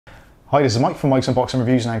Hi, this is Mike from Mike's Unboxing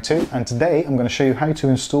Reviews Now Too, and today I'm going to show you how to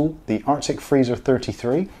install the Arctic Freezer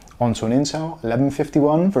 33 onto an Intel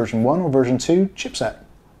 1151 version 1 or version 2 chipset.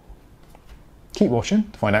 Keep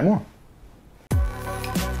watching to find out more.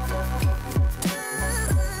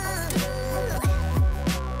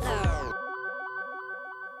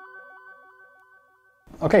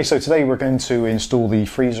 Okay, so today we're going to install the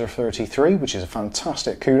Freezer 33, which is a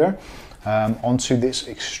fantastic cooler, onto this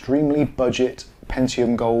extremely budget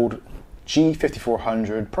Pentium Gold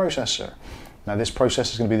G5400 processor. Now this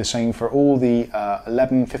processor is going to be the same for all the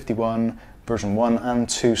 1151 version 1 and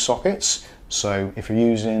 2 sockets. So if you're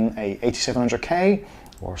using a 8700K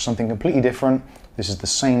or something completely different, this is the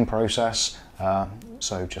same process.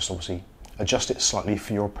 So just obviously adjust it slightly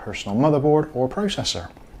for your personal motherboard or processor.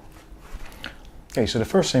 Okay, so the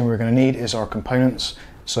first thing we're going to need is our components.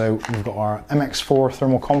 So we've got our MX4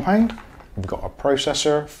 thermal compound, we've got our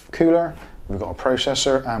processor cooler, we've got our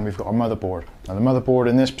processor, and we've got our motherboard. Now the motherboard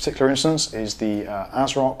in this particular instance is the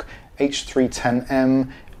ASRock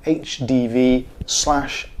H310M HDV/M.2,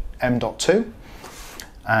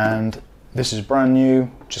 and this is brand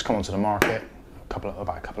new, just come onto the market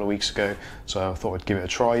about a couple of weeks ago, so I thought I'd give it a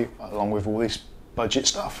try along with all this budget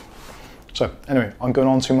stuff. So anyway, I'm going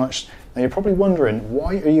on too much. Now you're probably wondering,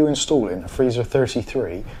 why are you installing a Freezer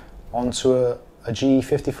 33 onto a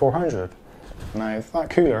G5400? Now that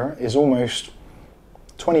cooler is almost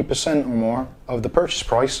 20% or more of the purchase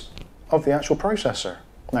price of the actual processor.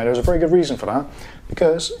 Now there's a very good reason for that,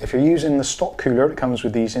 because if you're using the stock cooler that comes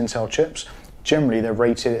with these Intel chips, generally they're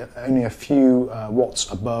rated only a few watts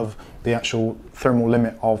above the actual thermal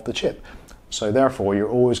limit of the chip. So therefore you're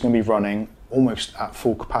always going to be running almost at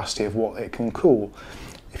full capacity of what it can cool.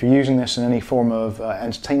 If you're using this in any form of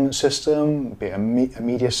entertainment system, be it a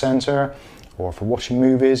media center, or for watching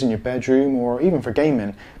movies in your bedroom, or even for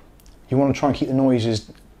gaming, you want to try and keep the noise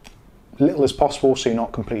as little as possible so you're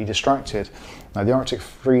not completely distracted. Now the Arctic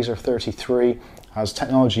Freezer 33 has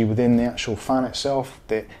technology within the actual fan itself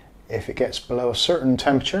that if it gets below a certain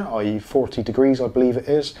temperature, i.e. 40 degrees I believe it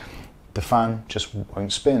is, the fan just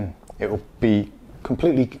won't spin. It will be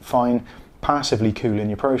completely fine passively cooling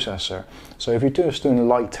your processor. So if you're just doing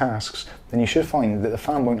light tasks, then you should find that the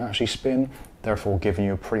fan won't actually spin, therefore giving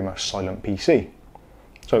you a pretty much silent PC.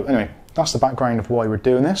 So anyway, that's the background of why we're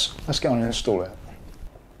doing this. Let's get on and install it.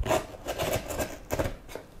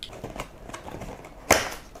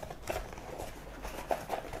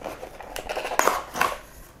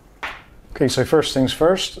 Okay, so first things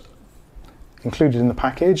first, included in the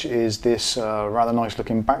package is this rather nice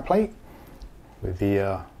looking backplate with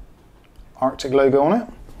the Arctic logo on it.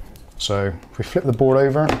 So if we flip the board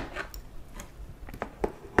over,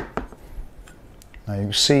 now you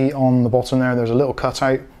can see on the bottom there's a little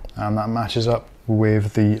cutout, and that matches up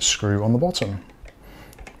with the screw on the bottom.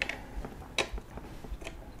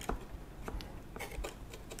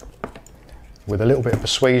 With a little bit of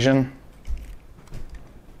persuasion,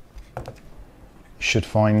 you should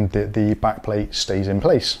find that the backplate stays in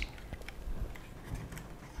place.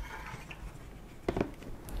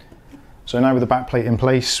 So now with the backplate in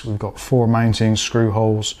place, we've got 4 mounting screw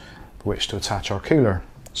holes for which to attach our cooler.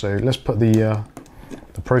 So let's put the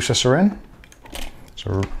processor in.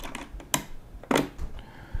 So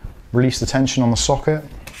release the tension on the socket,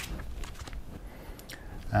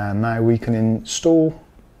 and now we can install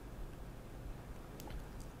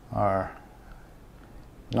our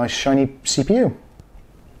nice shiny CPU.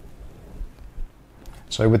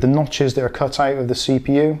 So with the notches that are cut out of the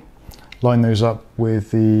CPU, line those up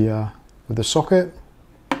with the socket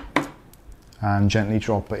and gently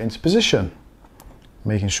drop it into position,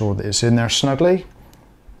 making sure that it's in there snugly.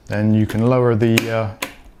 Then you can lower the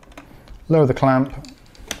clamp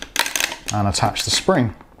and attach the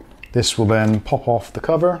spring. This will then pop off the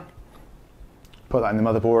cover, put that in the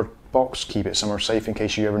motherboard box, keep it somewhere safe in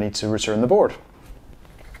case you ever need to return the board.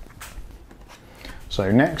 So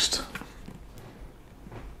next,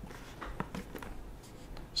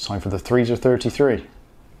 it's time for the Freezer 33.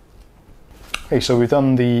 Okay, so we've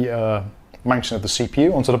done the mounting of the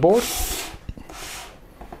CPU onto the board.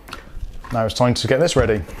 Now it's time to get this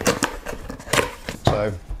ready.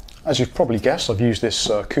 So, as you've probably guessed, I've used this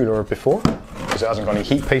cooler before because it hasn't got any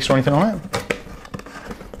heat paste or anything on it,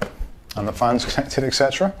 and the fan's connected,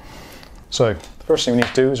 etc. So the first thing we need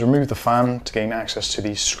to do is remove the fan to gain access to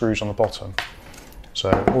these screws on the bottom. So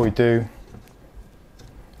all we do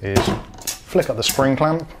is flick up the spring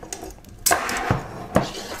clamp,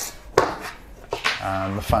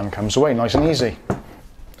 and the fan comes away nice and easy.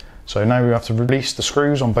 So now we have to release the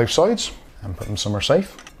screws on both sides and put them somewhere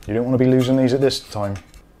safe. You don't want to be losing these at this time.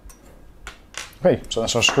 Okay, so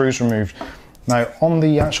that's our screws removed. Now on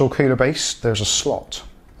the actual cooler base there's a slot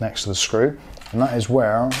next to the screw, and that is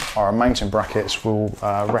where our mounting brackets will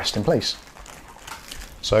rest in place.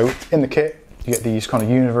 So in the kit you get these kind of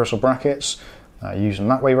universal brackets. You use them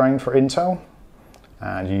that way round for Intel,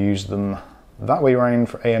 and you use them that way round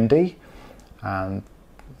for AMD, and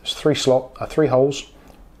there's three holes,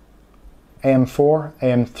 AM4,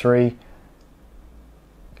 AM3,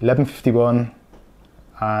 1151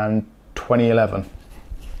 and 2011,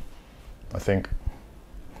 I think.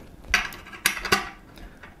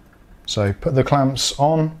 So put the clamps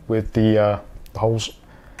on with the holes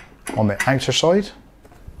on the outer side,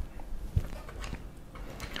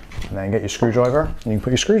 and then get your screwdriver and you can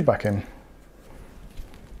put your screws back in.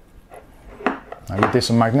 Now with this,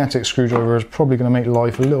 a magnetic screwdriver is probably going to make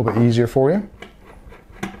life a little bit easier for you.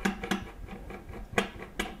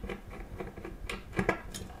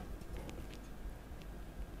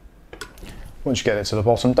 Once you get it to the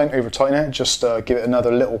bottom, don't over tighten it, just give it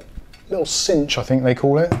another little cinch, I think they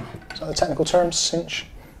call it. Is that the technical term, cinch?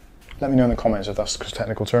 Let me know in the comments if that's the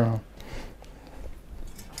technical term.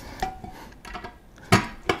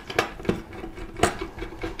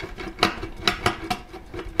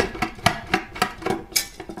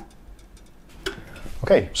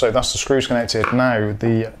 Okay, so that's the screws connected. Now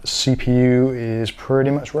the CPU is pretty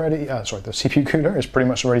much ready. The CPU cooler is pretty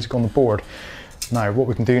much ready to go on the board. Now what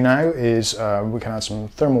we can do now is we can add some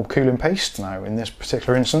thermal coolant paste. Now in this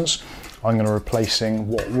particular instance, I'm going to be replacing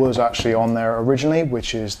what was actually on there originally,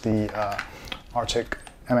 which is the Arctic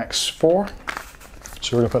MX4.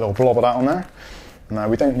 So we're going to put a little blob of that on there. Now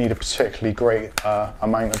we don't need a particularly great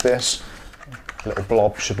amount of this. A little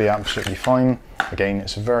blob should be absolutely fine. Again,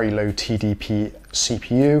 it's a very low TDP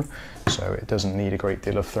CPU, so it doesn't need a great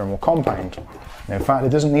deal of thermal compound. And in fact, it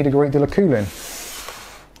doesn't need a great deal of cooling.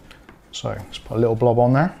 So let's put a little blob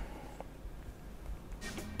on there.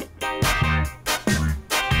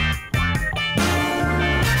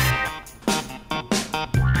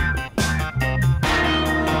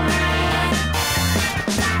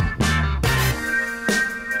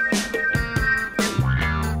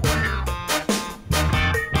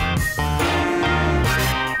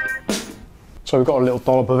 So we've got a little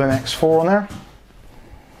dollop of MX4 on there.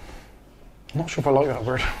 I'm not sure if I like that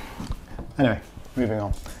word. Anyway, moving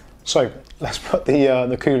on. So let's put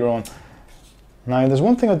the cooler on. Now there's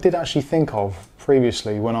one thing I did actually think of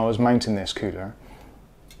previously when I was mounting this cooler.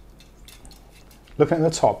 Looking at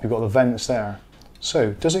the top, you've got the vents there.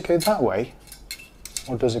 So does it go that way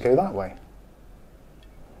or does it go that way?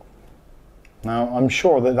 Now I'm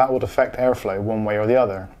sure that that would affect airflow one way or the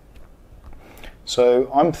other.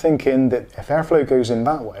 So I'm thinking that if airflow goes in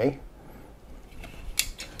that way,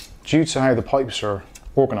 due to how the pipes are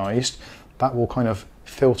organised, that will kind of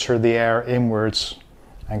filter the air inwards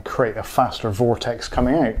and create a faster vortex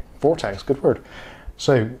coming out. Vortex, good word.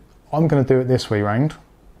 So I'm going to do it this way round.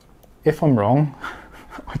 If I'm wrong,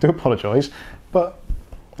 I do apologise, but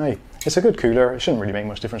hey, it's a good cooler. It shouldn't really make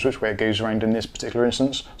much difference which way it goes around in this particular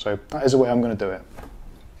instance. So that is the way I'm going to do it,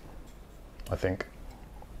 I think.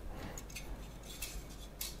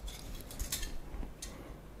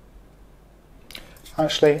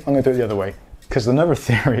 Actually, I'm going to do it the other way, because another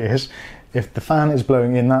theory is if the fan is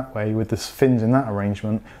blowing in that way with the fins in that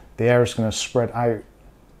arrangement, the air is going to spread out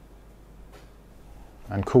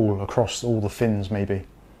and cool across all the fins maybe.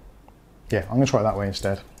 Yeah, I'm going to try it that way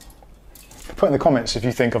instead. Put in the comments if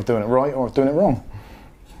you think I'm doing it right or doing it wrong.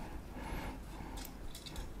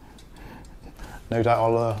 No doubt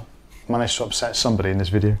I'll manage to upset somebody in this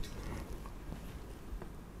video.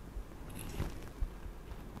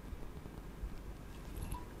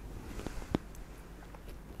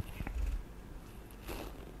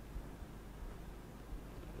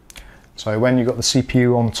 So when you've got the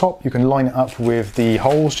CPU on top, you can line it up with the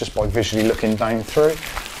holes just by visually looking down through it.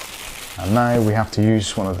 And now we have to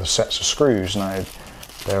use one of the sets of screws. Now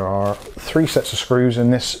there are 3 sets of screws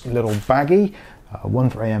in this little baggie,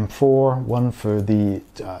 one for AM4, one for the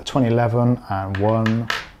 2011, and one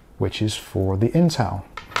which is for the Intel.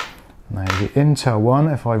 Now the Intel one,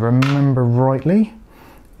 if I remember rightly,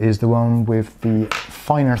 is the one with the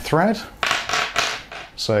finer thread.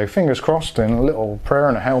 So fingers crossed and a little prayer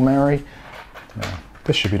and a Hail Mary,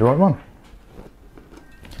 this should be the right one.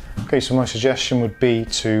 Okay, so my suggestion would be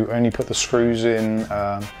to only put the screws in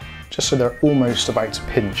just so they're almost about to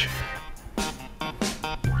pinch.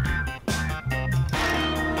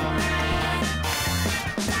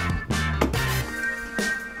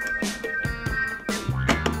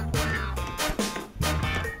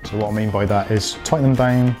 So what I mean by that is tighten them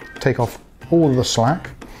down, take off all of the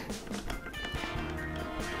slack,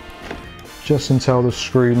 just until the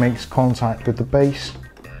screw makes contact with the base,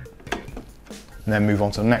 and then move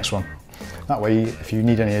on to the next one. That way, if you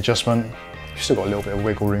need any adjustment, you've still got a little bit of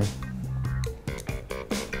wiggle room.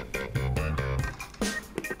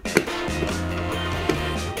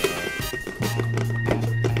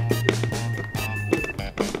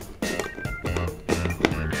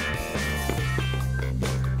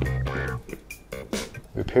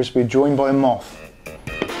 It appears to be joined by a moth.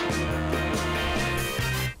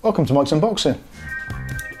 Welcome to Mike's Unboxing.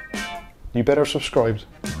 You better have subscribed.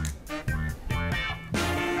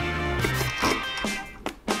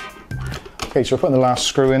 Okay, so we're putting the last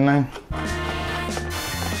screw in now.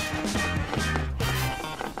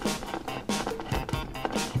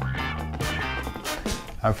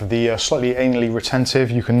 And for the slightly anally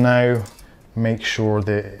retentive, you can now make sure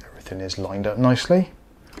that everything is lined up nicely.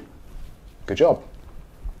 Good job.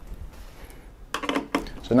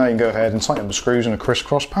 So now you can go ahead and tighten up the screws in a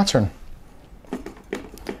crisscross pattern.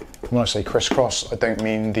 When I say crisscross, I don't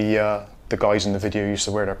mean the guys in the video used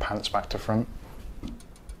to wear their pants back to front.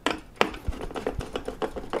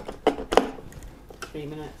 3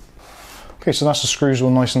 minutes. Okay, so that's the screws all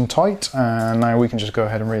nice and tight, and now we can just go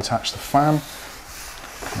ahead and reattach the fan.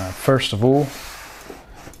 Now, first of all,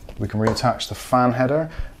 we can reattach the fan header.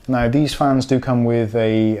 Now these fans do come with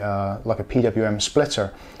a like a PWM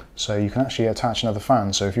splitter, so you can actually attach another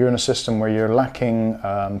fan. So if you're in a system where you're lacking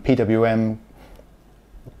PWM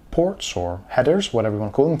ports or headers, whatever you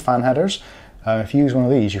want to call them, fan headers, if you use one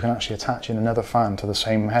of these, you can actually attach in another fan to the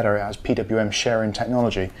same header. It has PWM sharing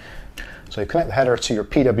technology. So you connect the header to your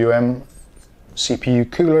PWM CPU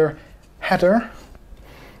cooler header,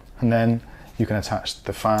 and then you can attach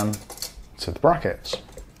the fan to the brackets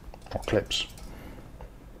or clips.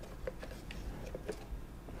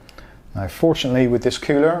 Now fortunately with this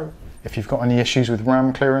cooler, if you've got any issues with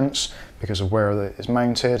RAM clearance because of where it is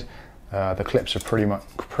mounted, the clips are pretty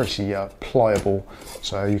pliable,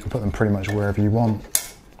 so you can put them pretty much wherever you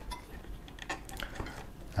want.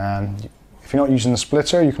 And if you're not using the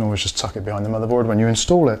splitter, you can always just tuck it behind the motherboard when you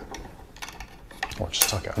install it, or just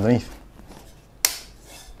tuck it underneath.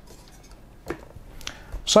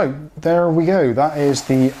 So there we go, that is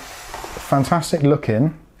the fantastic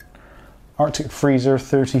looking Arctic Freezer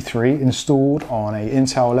 33 installed on a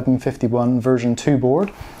Intel 1151 version 2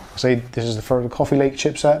 board. Say this is for the Coffee Lake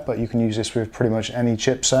chipset, but you can use this with pretty much any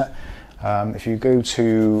chipset. If you go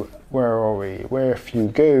to, where are we? Where's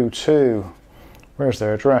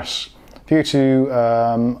their address? If you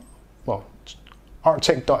go to,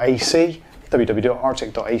 arctic.ac,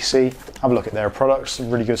 www.arctic.ac, have a look at their products,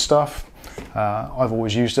 really good stuff. I've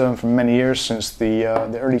always used them for many years, since the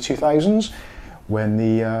early 2000s, when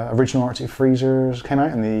the original Arctic freezers came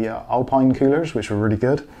out, and the Alpine coolers, which were really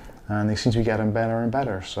good, and they seem to be getting better and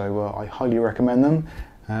better. So I highly recommend them.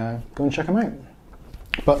 Go and check them out.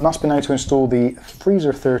 But that's been how to install the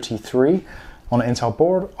Freezer 33 on an Intel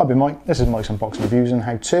board. I've been Mike. This is Mike's Unboxing Reviews and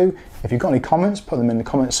How To. If you've got any comments, put them in the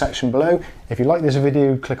comments section below. If you like this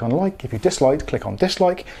video, click on like. If you disliked, click on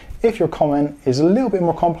dislike. If your comment is a little bit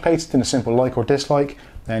more complicated than a simple like or dislike,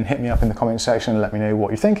 then hit me up in the comment section and let me know what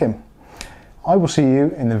you're thinking. I will see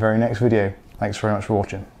you in the very next video. Thanks very much for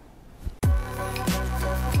watching.